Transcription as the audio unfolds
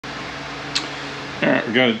Alright,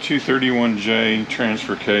 we got a 231J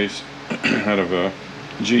transfer case out of a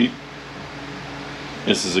Jeep.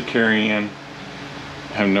 This is a carry-in.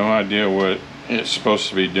 I have no idea what it's supposed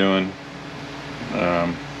to be doing.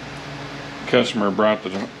 Customer brought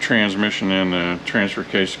the transmission and the transfer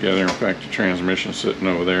case together. In fact, the transmission's sitting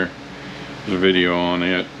over there. There's a video on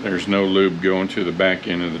it. There's no lube going to the back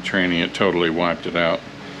end of the tranny. It totally wiped it out.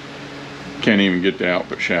 Can't even get the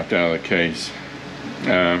output shaft out of the case.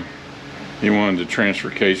 He wanted the transfer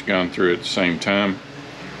case gone through at the same time.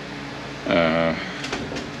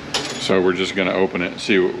 So we're just going to open it and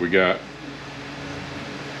see what we got.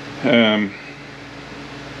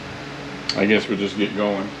 I guess we'll just get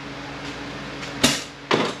going.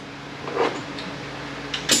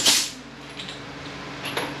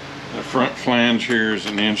 The front flange here is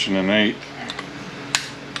 1 1/8 inches.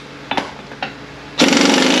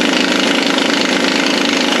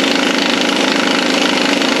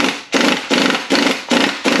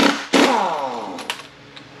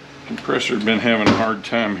 Compressor's been having a hard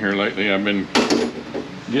time here lately. I've been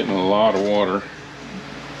getting a lot of water.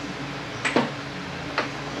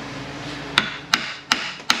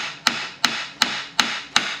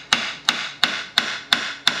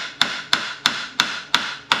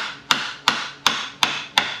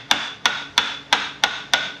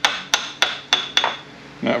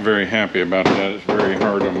 Not very happy about that. It's very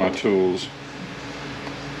hard on my tools.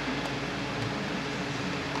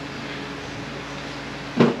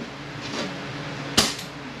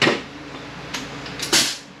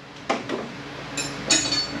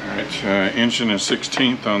 Alright, 1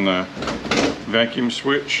 1/16 inches on the vacuum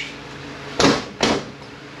switch.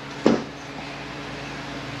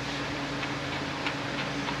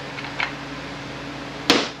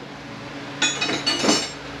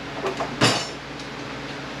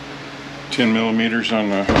 $10mm on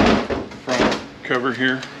the front cover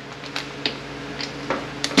here.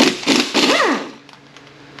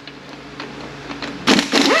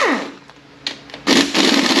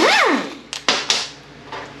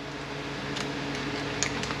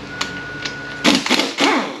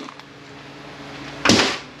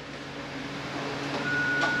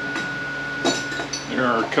 There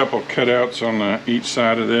are a couple cutouts on each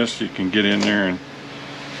side of this. You can get in there and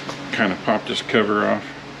kind of pop this cover off.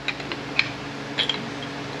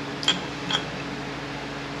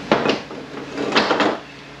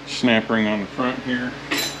 Snap ring on the front here.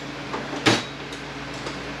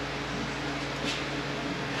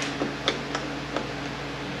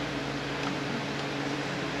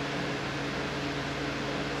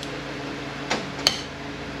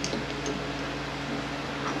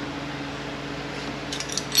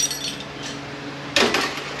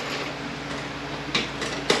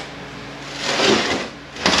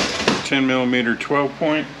 $10mm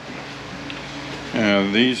 12-point.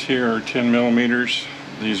 These here are 10mm.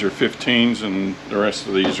 These are 15s, and the rest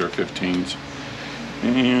of these are 15s.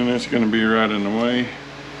 And that's going to be right in the way.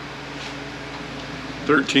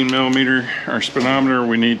 13mm, our speedometer,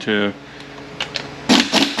 we need to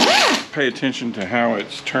pay attention to how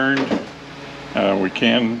it's turned.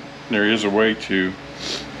 There is a way to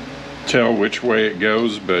tell which way it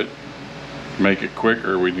goes, but to make it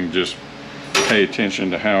quicker, we can just pay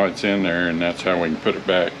attention to how it's in there, and that's how we can put it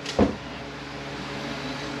back.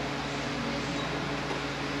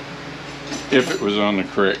 If it was on the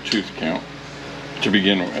correct tooth count to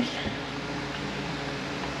begin with.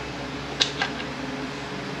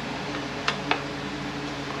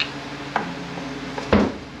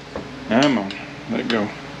 Come on, let go.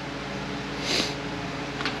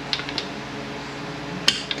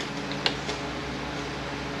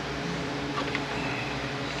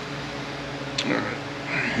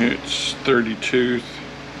 Alright, it's 30 tooth,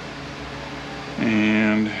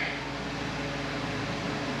 and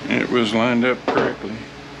it was lined up correctly.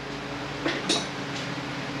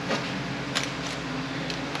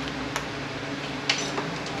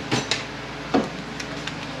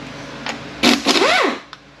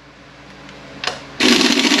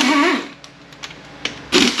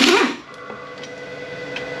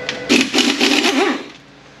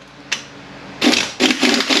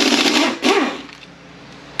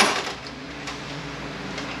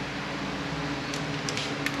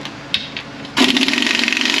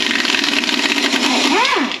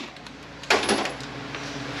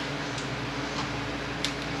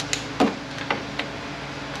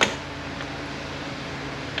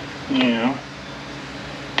 Yeah,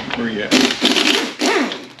 where you at?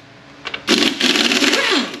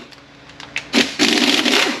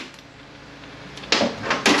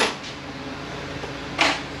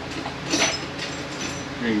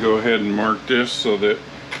 You can go ahead and mark this so that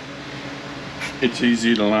it's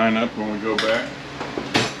easy to line up when we go back.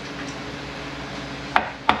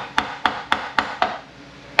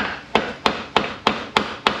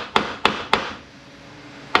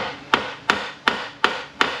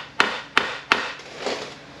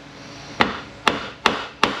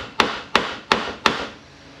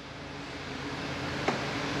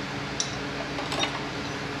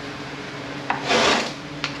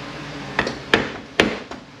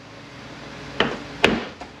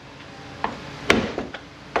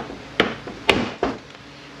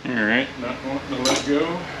 Alright, not wanting to let go.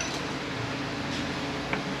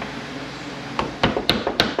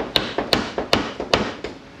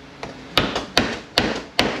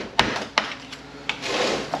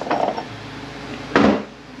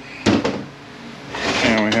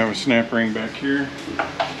 And we have a snap ring back here.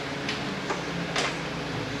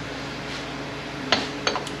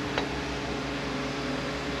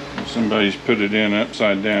 Somebody's put it in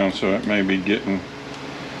upside down, so it may be getting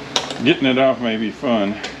it off may be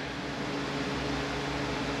fun.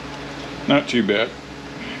 Not too bad,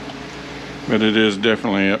 but it is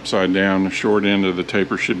definitely upside down. The short end of the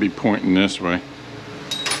taper should be pointing this way.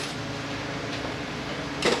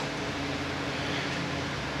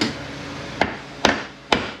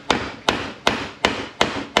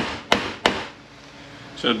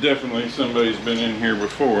 So definitely somebody's been in here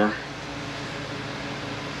before.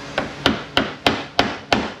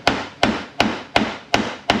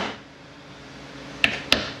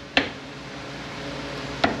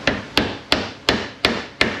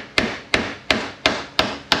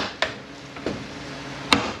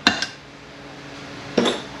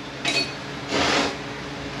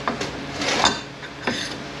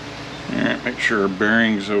 Make sure our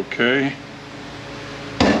bearing's okay.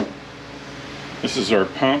 This is our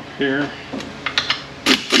pump here.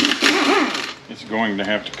 It's going to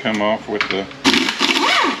have to come off with the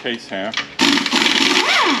case half.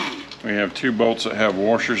 We have two bolts that have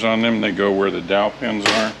washers on them. They go where the dowel pins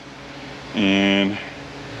are. And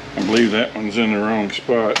I believe that one's in the wrong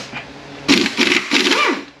spot.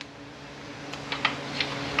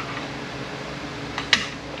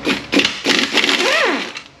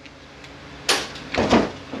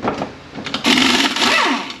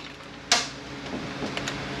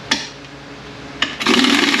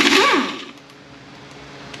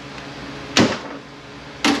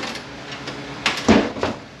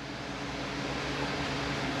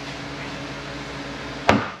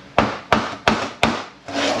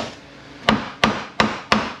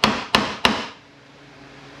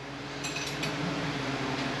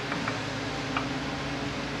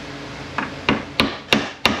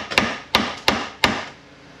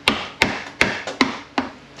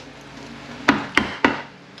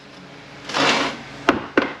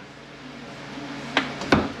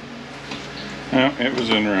 No, it was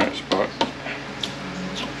in the right spot.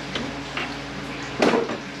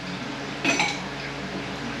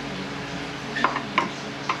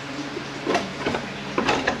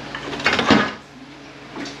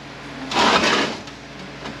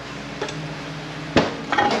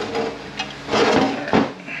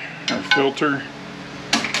 Our filter.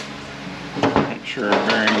 Make sure our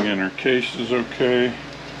bearing in our case is okay.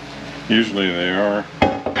 Usually they are.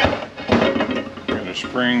 Got a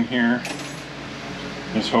spring here.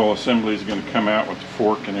 This whole assembly is going to come out with the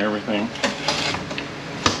fork and everything.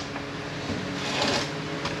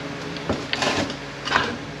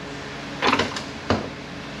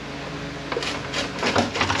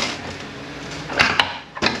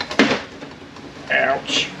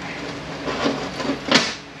 Ouch.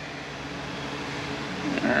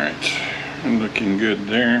 Alright, I'm looking good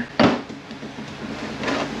there.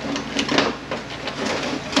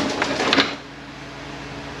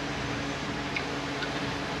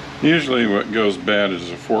 Usually what goes bad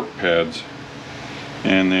is the fork pads,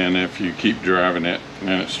 and then if you keep driving it,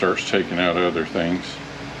 then it starts taking out other things.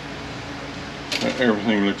 But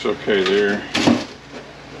everything looks okay there.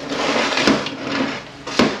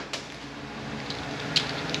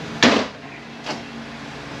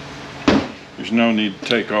 There's no need to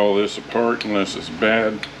take all this apart unless it's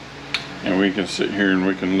bad, and we can sit here and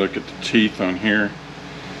we can look at the teeth on here,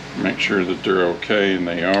 make sure that they're okay, and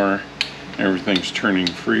they are. Everything's turning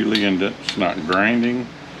freely and it's not grinding.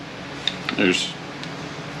 There's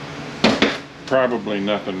probably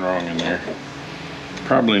nothing wrong in there.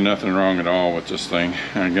 Probably nothing wrong at all with this thing.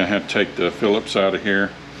 I'm gonna have to take the Phillips out of here,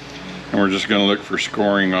 and we're just gonna look for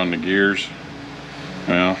scoring on the gears.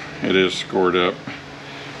 Well, it is scored up.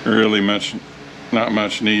 Really not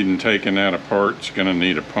much need in taking that apart. It's gonna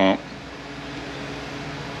need a pump.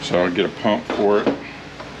 So I'll get a pump for it.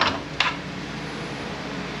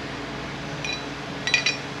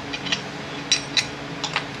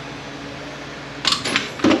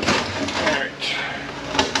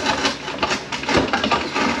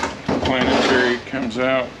 Comes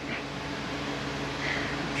out.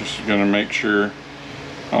 Just gonna make sure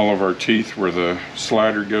all of our teeth where the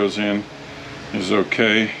slider goes in is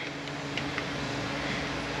okay.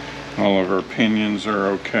 All of our pinions are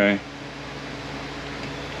okay.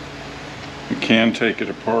 We can take it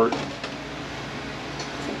apart.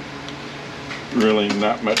 Really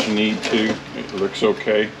not much need to. It looks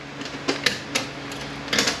okay.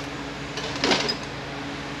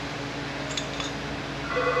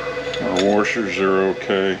 The washers are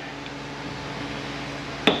okay.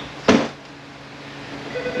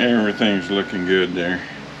 Everything's looking good there.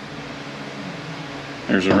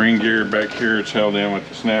 There's a ring gear back here. It's held in with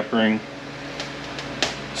the snap ring.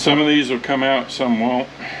 Some of these will come out, some won't.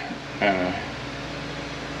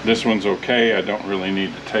 This one's okay. I don't really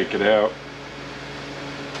need to take it out.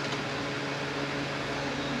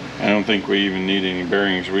 I don't think we even need any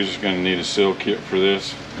bearings. We're just going to need a seal kit for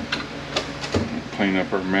this. Clean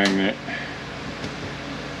up our magnet.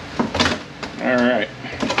 Alright.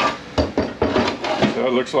 So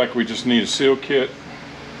it looks like we just need a seal kit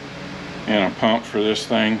and a pump for this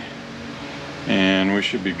thing, and we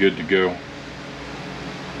should be good to go.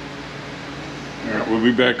 Alright, we'll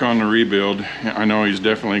be back on the rebuild. I know he's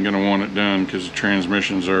definitely going to want it done because the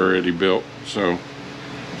transmission's already built, so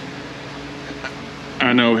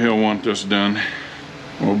I know he'll want this done.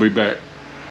 We'll be back.